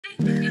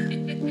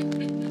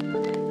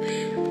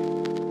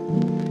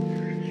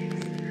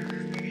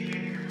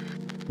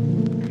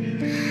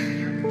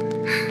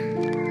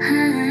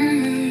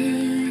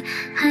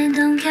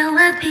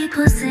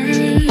People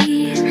say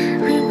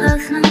we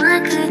both know I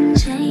couldn't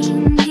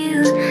change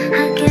you.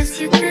 I guess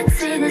you could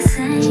say the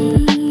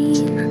same.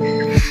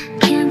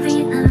 Can't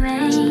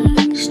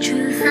rearrange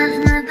truth.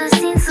 I've never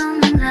seen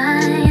someone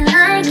lie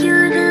like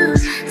you do.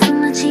 So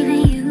much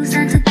even you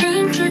start to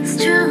think it's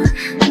true.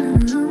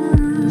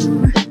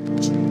 Ooh,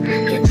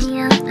 get me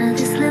out of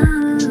this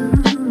loop.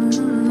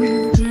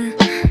 Yeah,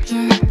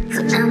 yeah.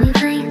 So now we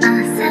play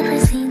our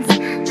separate scenes.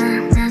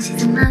 Now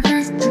she's in my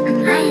bed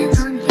and laying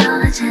on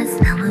your chest.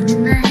 Now I'm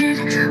in my head,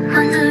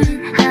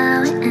 wondering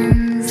how it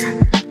ends.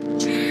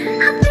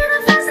 I'll be the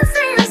first to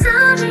say I'm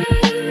sorry.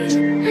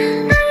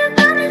 Now you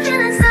got me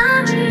feeling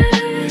sorry.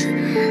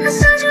 I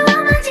showed you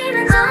all my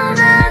demons, all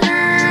my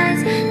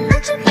lies.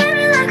 Let you play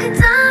me like a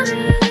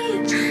dummy.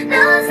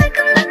 Now it's like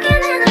I'm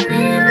looking in a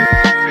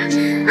mirror.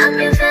 Hope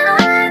you feel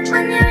alright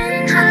when you're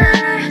in her.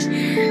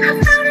 I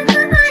found a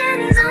good boy and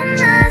he's on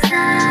my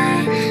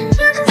side.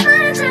 You're just my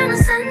eternal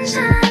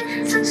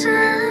sunshine,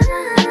 sunshine.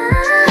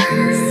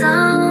 So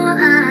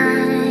I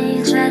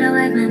try to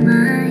wipe my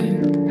mind,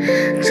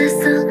 just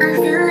so I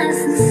feel less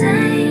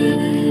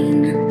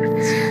insane.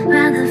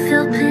 Rather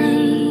feel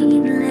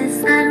painless,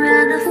 I'd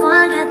rather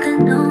forget than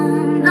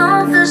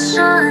know for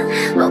sure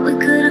what we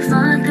could have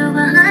fought through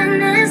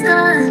behind this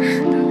door.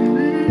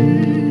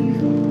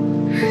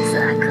 So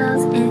I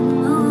close and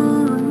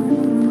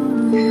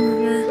move.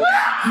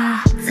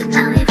 Yeah. So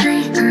now we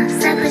play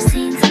separate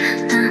scenes.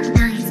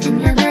 Now he's in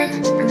your bed,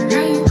 I'm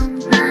laying on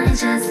my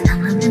chest. Now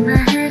I'm in my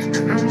head,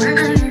 I'm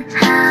wondering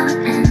how it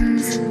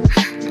ends.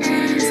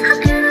 I'll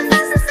be the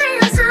first to say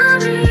I'm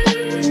sorry.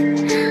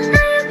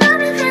 Now you got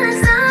me feeling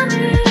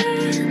sorry.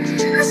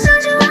 I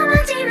showed you all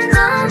my demons,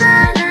 all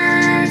my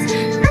lies.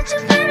 Let you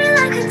play me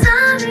like a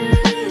dummy.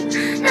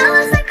 Now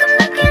it's like I'm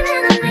looking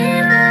in a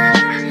mirror.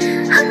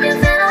 Hope you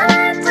feel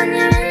alright when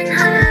you're in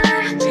her.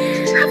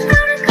 I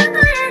found a good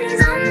boy and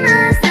he's on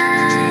my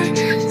side.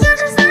 You're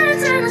just my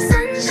eternal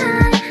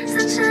sunshine,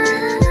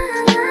 sunshine.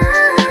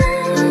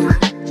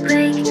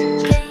 Break,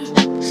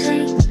 can't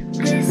shake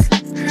this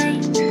pain.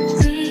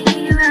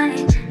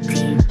 Rewrite,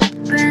 deep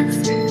breaths,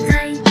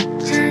 tight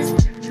chest,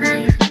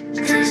 life,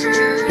 tension.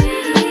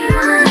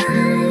 Rewind.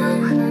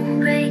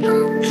 Break,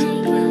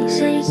 can't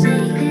shake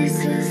this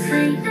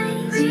pain.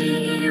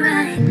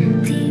 Rewrite,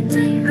 deep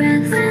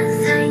breaths,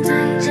 tight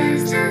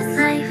chest,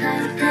 life,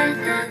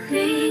 death.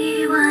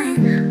 Rewind.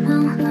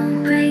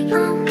 Won't break,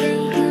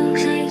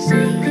 can't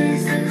shake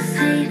this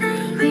pain.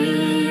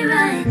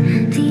 Rewrite,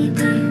 deep